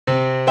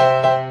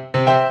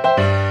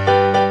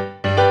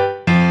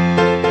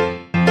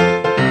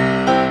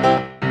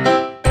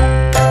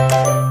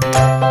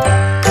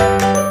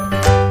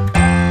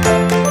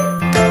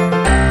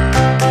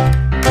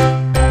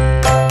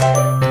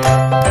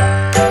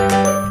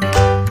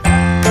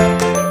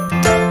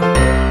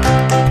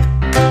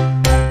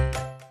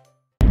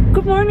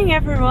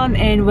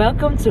And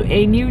welcome to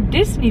a new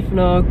Disney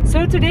vlog.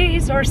 So today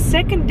is our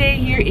second day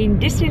here in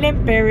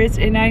Disneyland Paris,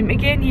 and I'm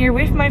again here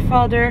with my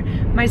father,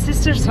 my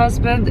sister's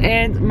husband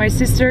and my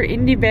sister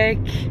in the back,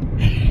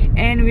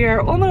 and we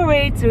are on our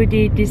way to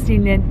the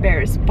Disneyland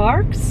Paris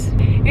parks.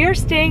 We are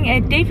staying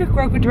at David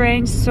Crockett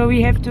Ranch, so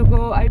we have to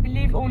go, I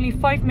believe, only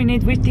 5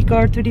 minutes with the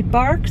car to the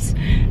parks.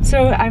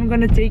 So I'm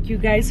gonna take you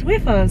guys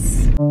with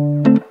us.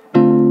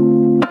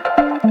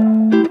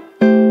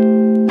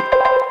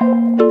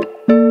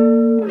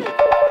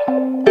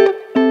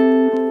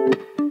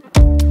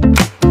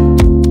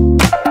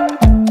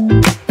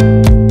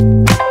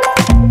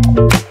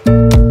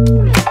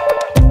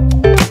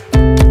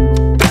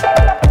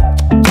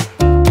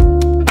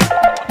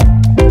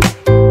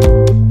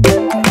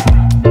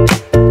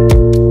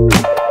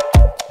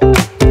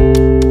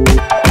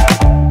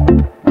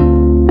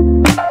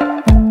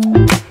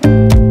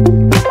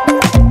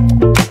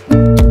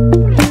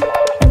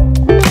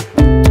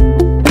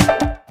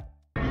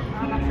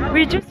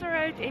 We just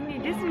arrived in the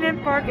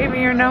Disneyland Park and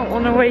we are now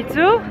on our way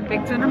to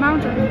Big Thunder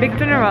Mountain. Big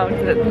Thunder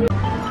Mountain.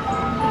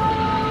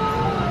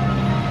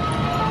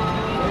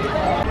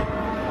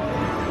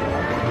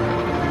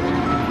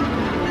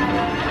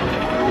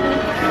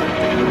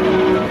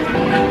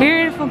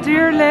 Here in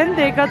Frontierland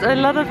they got a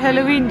lot of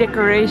Halloween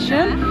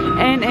decoration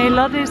and a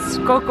lot is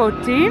Coco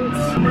themed.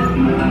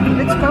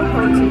 It's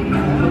Coco themed,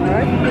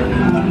 right?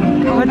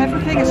 But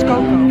everything is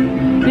Coco.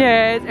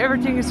 Yeah,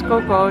 everything is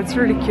Coco. It's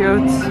really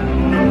cute.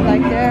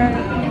 Like there.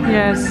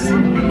 Yes.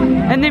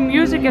 And the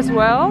music as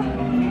well.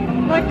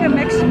 Like the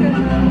Mexican.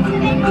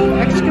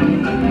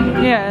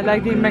 Yeah,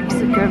 like the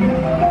Mexican.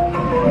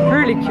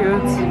 Really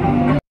cute.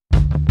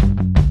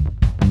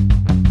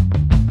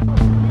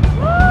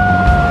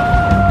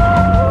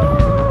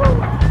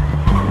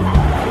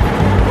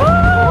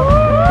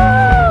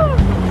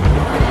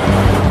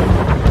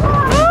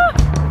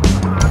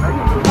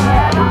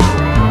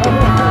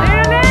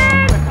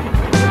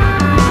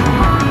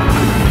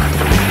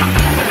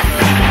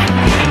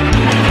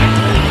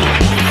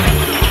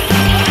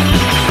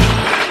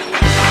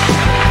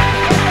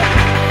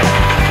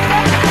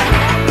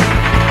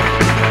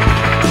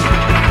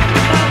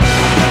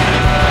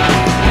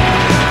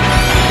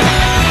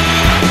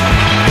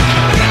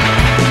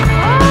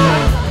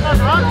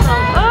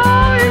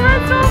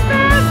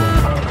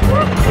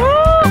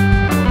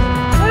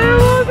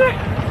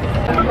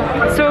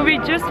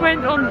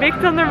 On Big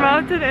Thunder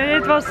Mountain and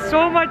it was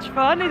so much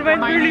fun. It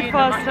went really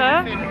fast,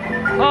 huh?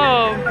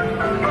 Oh,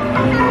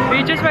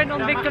 we just went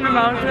on Big Thunder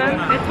Mountain.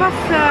 It was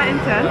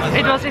intense.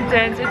 It was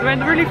intense. It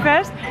went really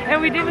fast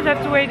and we didn't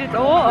have to wait at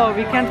all. Oh,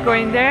 we can't go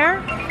in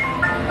there.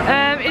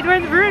 It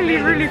went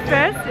really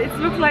fast. It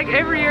looked like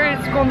every year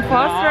it's gone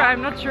faster.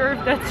 I'm not sure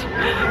if that's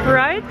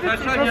right, but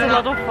it was a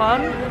lot of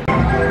fun.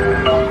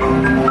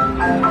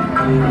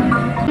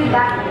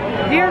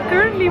 We are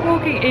currently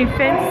walking in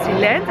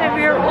Fantasyland and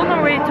we are on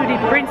our way to the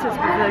Princess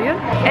Pavilion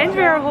and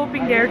we are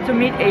hoping there to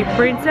meet a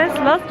princess.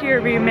 Last year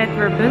we met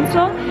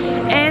Rapunzel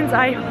and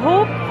I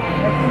hope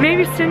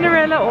maybe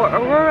Cinderella or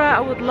Aurora. I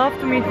would love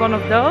to meet one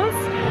of those.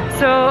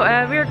 So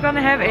we are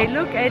gonna have a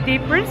look at the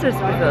Princess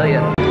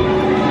Pavilion.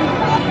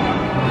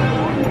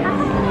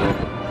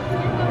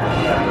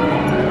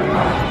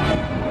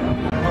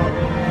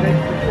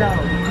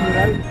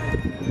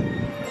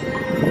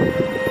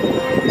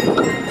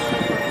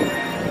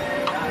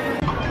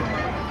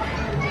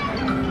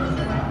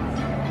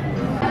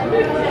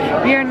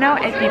 We are now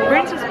at the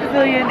Princess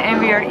Pavilion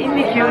and we are in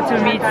the queue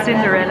to meet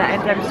Cinderella,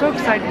 and I'm so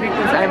excited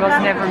because I was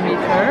never meet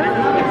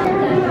her.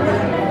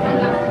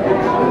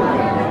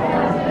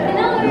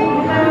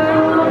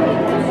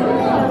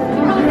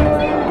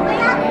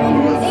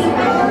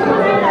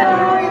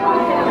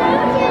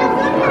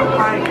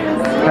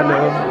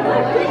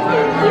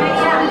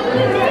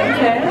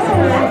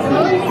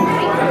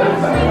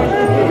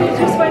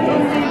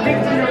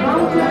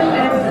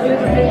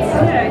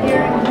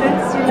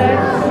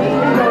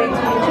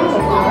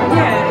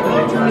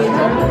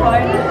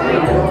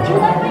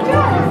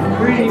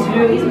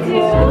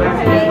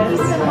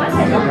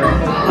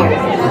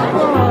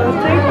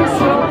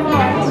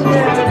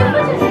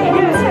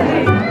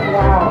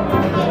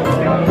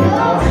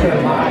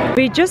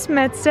 We just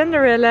met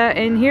Cinderella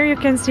and here you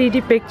can see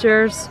the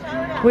pictures.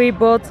 We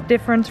bought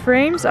different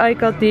frames. I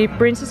got the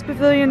Princess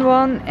Pavilion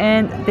one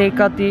and they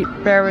got the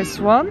Paris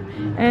one,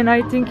 and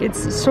I think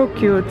it's so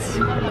cute.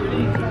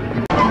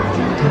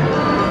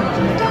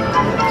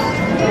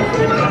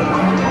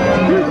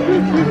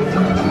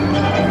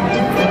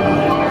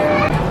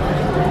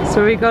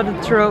 So we gotta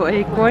throw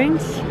a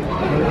coins.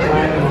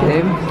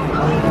 Okay.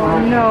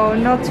 No,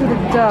 not to the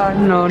dog.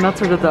 No, not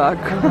to the dog.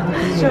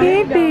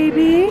 Hey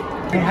baby.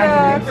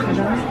 Duck.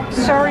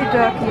 Sorry,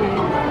 ducky.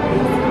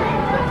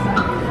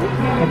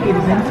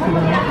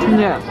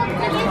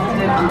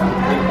 Yeah.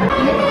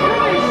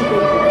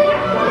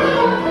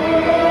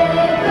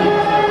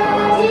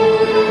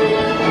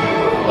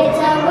 It's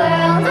a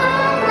world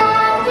of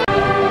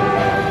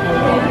laughter.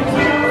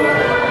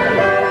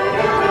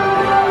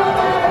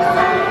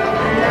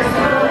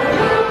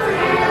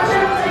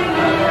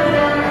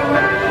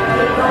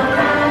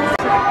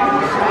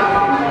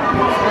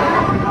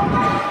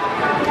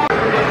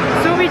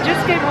 So we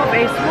just came off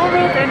a small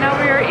road and now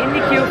we are in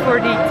the queue for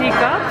the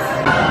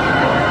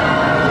teacups.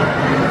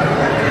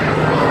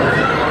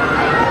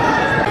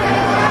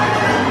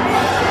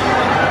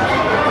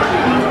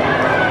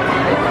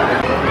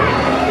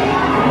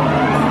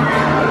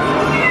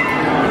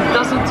 It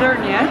doesn't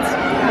turn yet.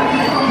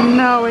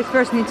 No, it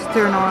first needs to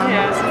turn on.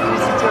 Yes, it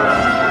needs to turn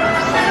on.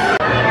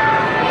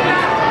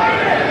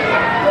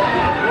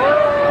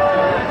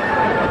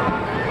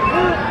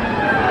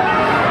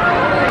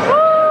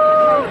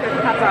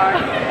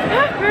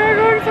 We're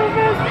going so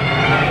fast.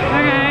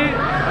 Okay.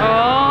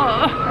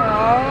 Oh.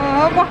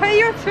 Oh, why are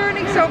you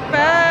turning so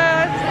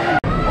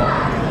fast?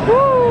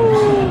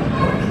 Woo.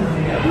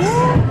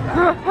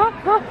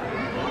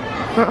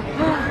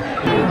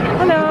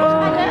 Hello.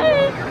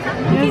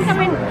 Yes.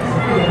 Come in.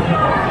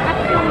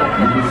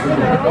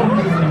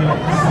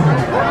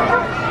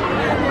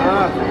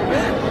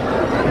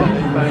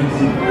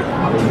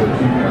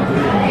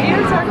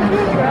 Ears are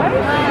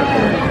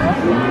cute,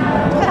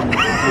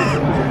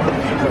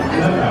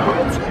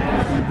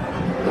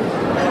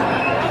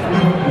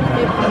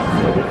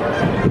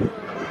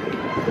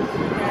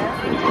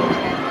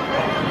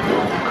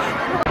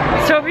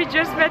 So we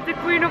just met the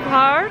Queen of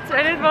Hearts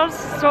and it was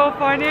so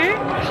funny.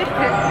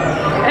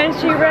 And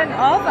she ran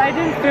off. I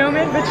didn't film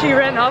it, but she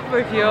ran off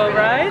with you,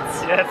 right?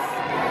 Yes.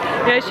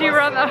 Yeah, she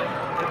ran off.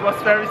 It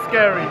was very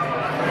scary.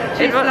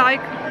 She's like,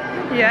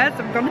 yes,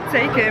 I'm gonna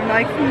take him.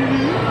 Like,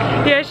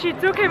 Yeah, she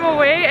took him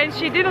away and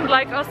she didn't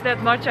like us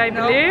that much, I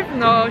believe.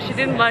 No, she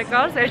didn't like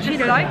us. she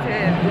liked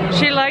him.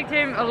 She liked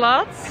him a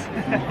lot.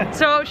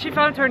 So she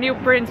found her new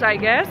prince, I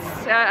guess.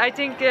 I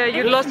think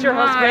you lost your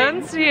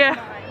husband. Yeah,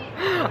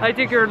 I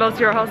think you lost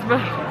your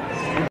husband.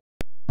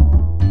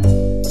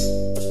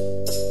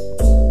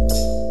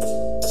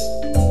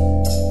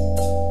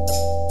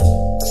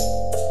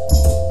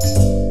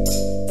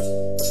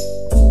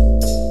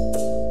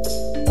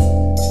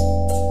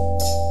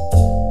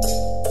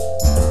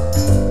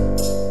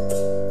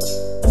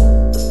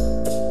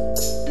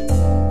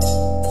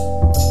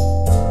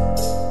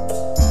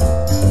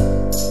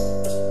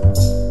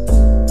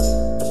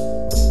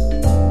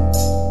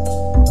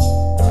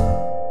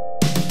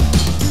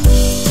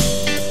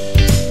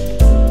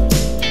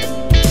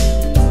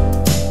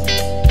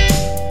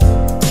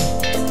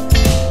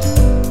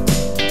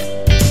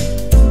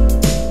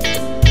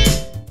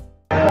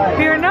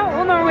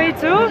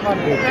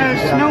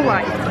 Snow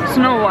White.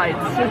 Snow White.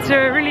 It's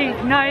a really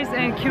nice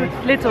and cute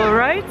little,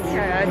 right?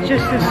 Yeah,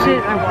 just to sit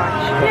and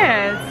watch.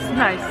 Yeah, it's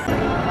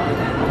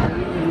nice.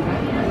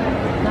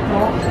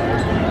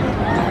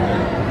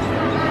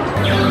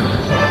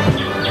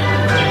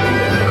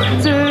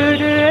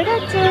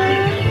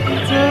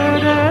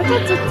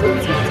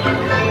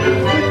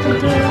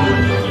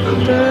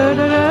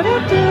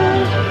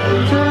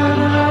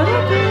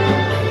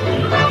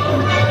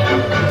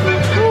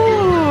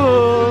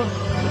 Ooh,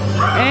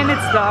 and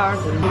it's dark.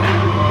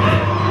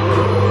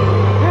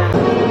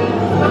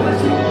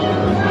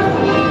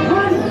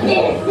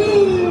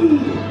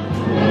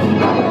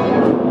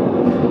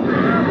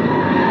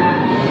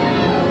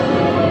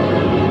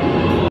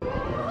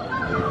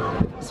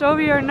 So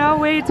we are now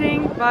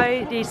waiting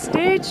by the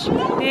stage.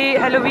 The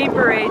Halloween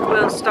parade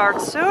will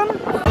start soon.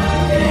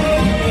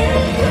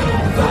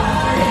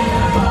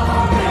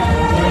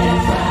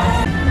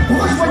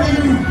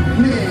 Rejoignez-nous,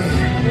 mais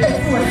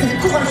êtes-vous assez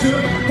courageux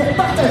pour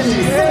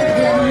partager cette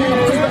réunion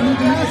en compagnie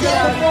de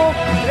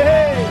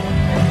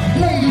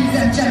Ladies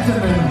and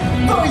gentlemen,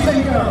 boys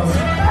and girls,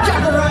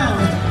 gather round,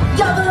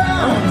 gather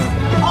round!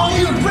 Are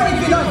you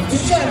brave enough to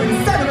share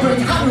and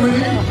celebrate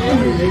Halloween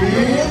with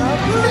Mickey?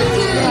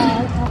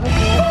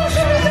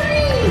 Bonjour les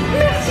amis,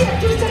 merci à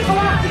tous d'être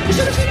là. Je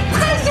suis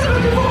très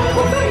heureux de vous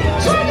retrouver.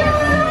 Joyeux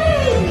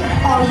Halloween!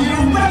 Are you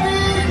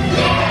ready?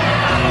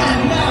 Yeah!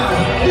 And now,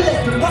 let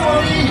the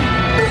party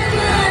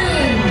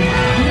begin!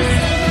 We're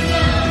singing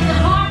down the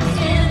heart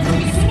stands.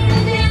 We're singing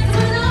and dancing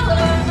with all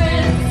our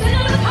friends. Sing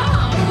on the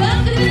palm,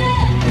 welcome to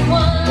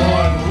everyone.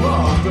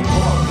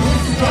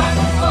 This is right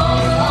before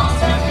the all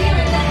starts here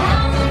in the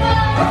house of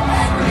love.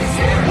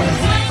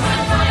 Swing my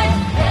life,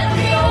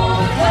 every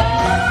old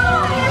girl.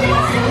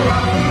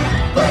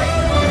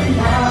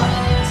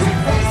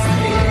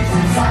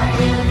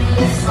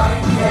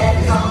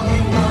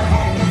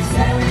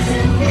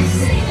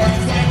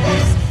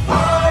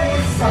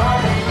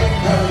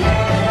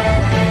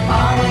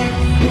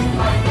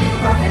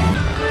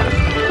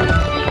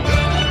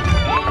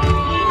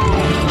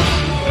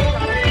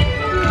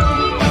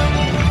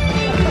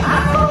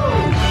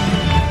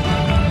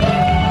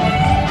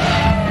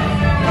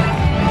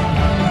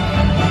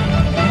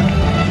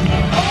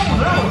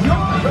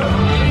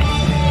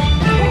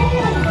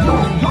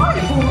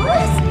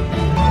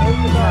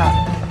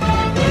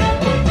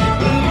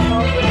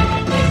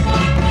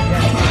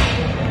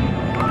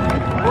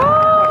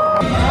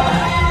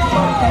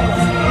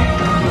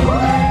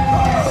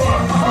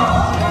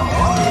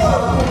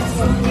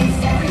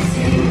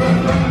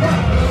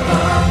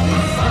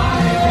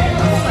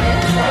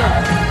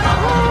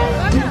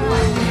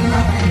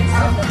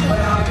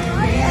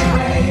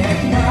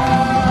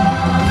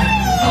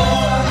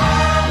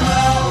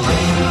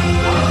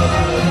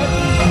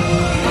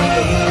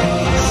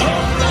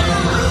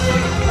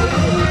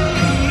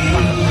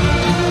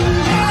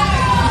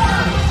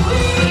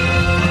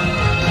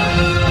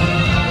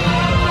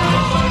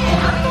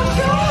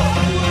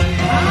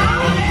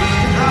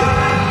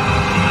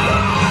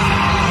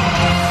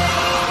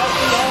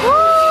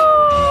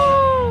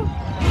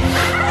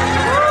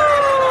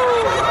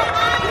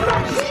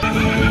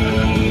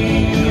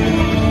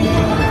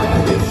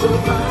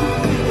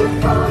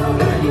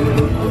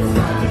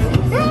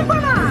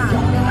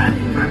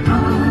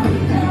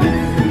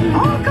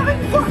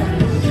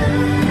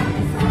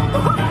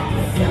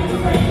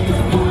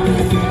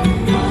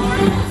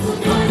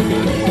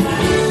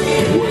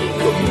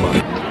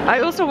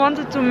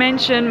 wanted to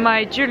mention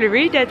my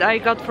jewelry that I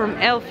got from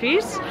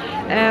Elveys.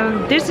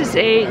 This is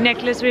a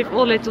necklace with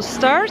all little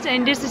stars,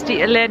 and this is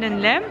the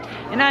Aladdin lamp.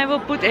 And I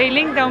will put a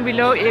link down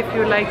below if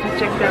you'd like to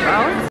check them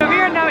out. So we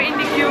are now in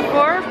the queue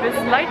for Buzz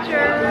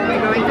Lightyear. We're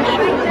going to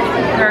shoot.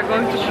 We're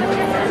going to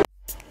shoot.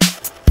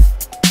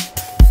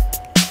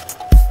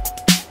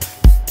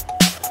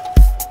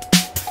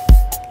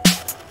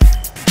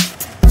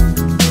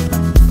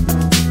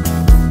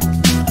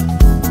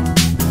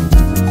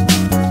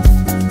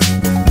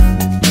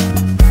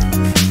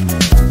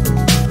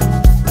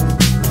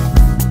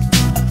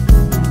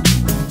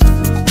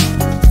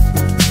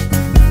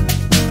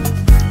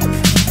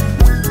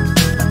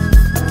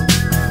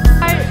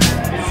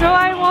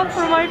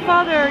 For my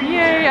father,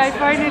 yay! I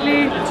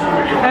finally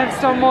have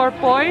some more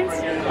points.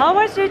 How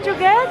much did you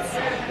get?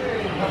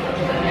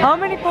 How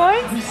many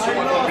points?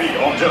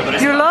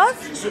 You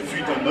lost?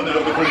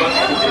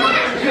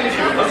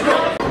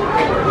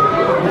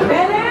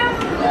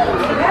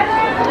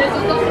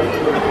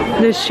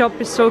 This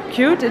shop is so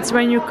cute. It's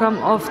when you come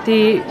off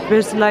the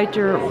Buzz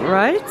Lightyear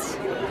ride.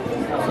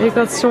 They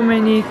got so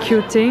many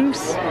cute things.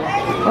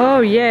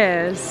 Oh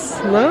yes,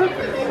 look.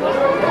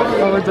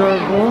 Oh,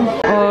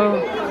 adorable.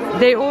 Oh.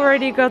 They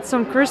already got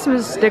some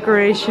Christmas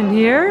decoration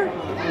here.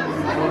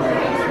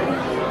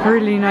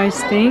 Really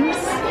nice things.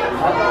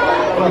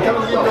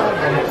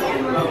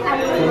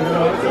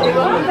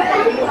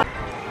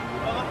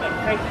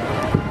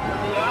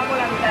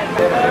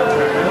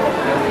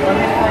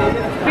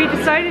 We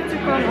decided to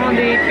come on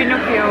the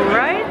Pinocchio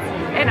ride,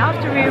 and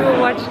after we will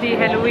watch the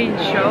Halloween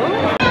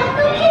show.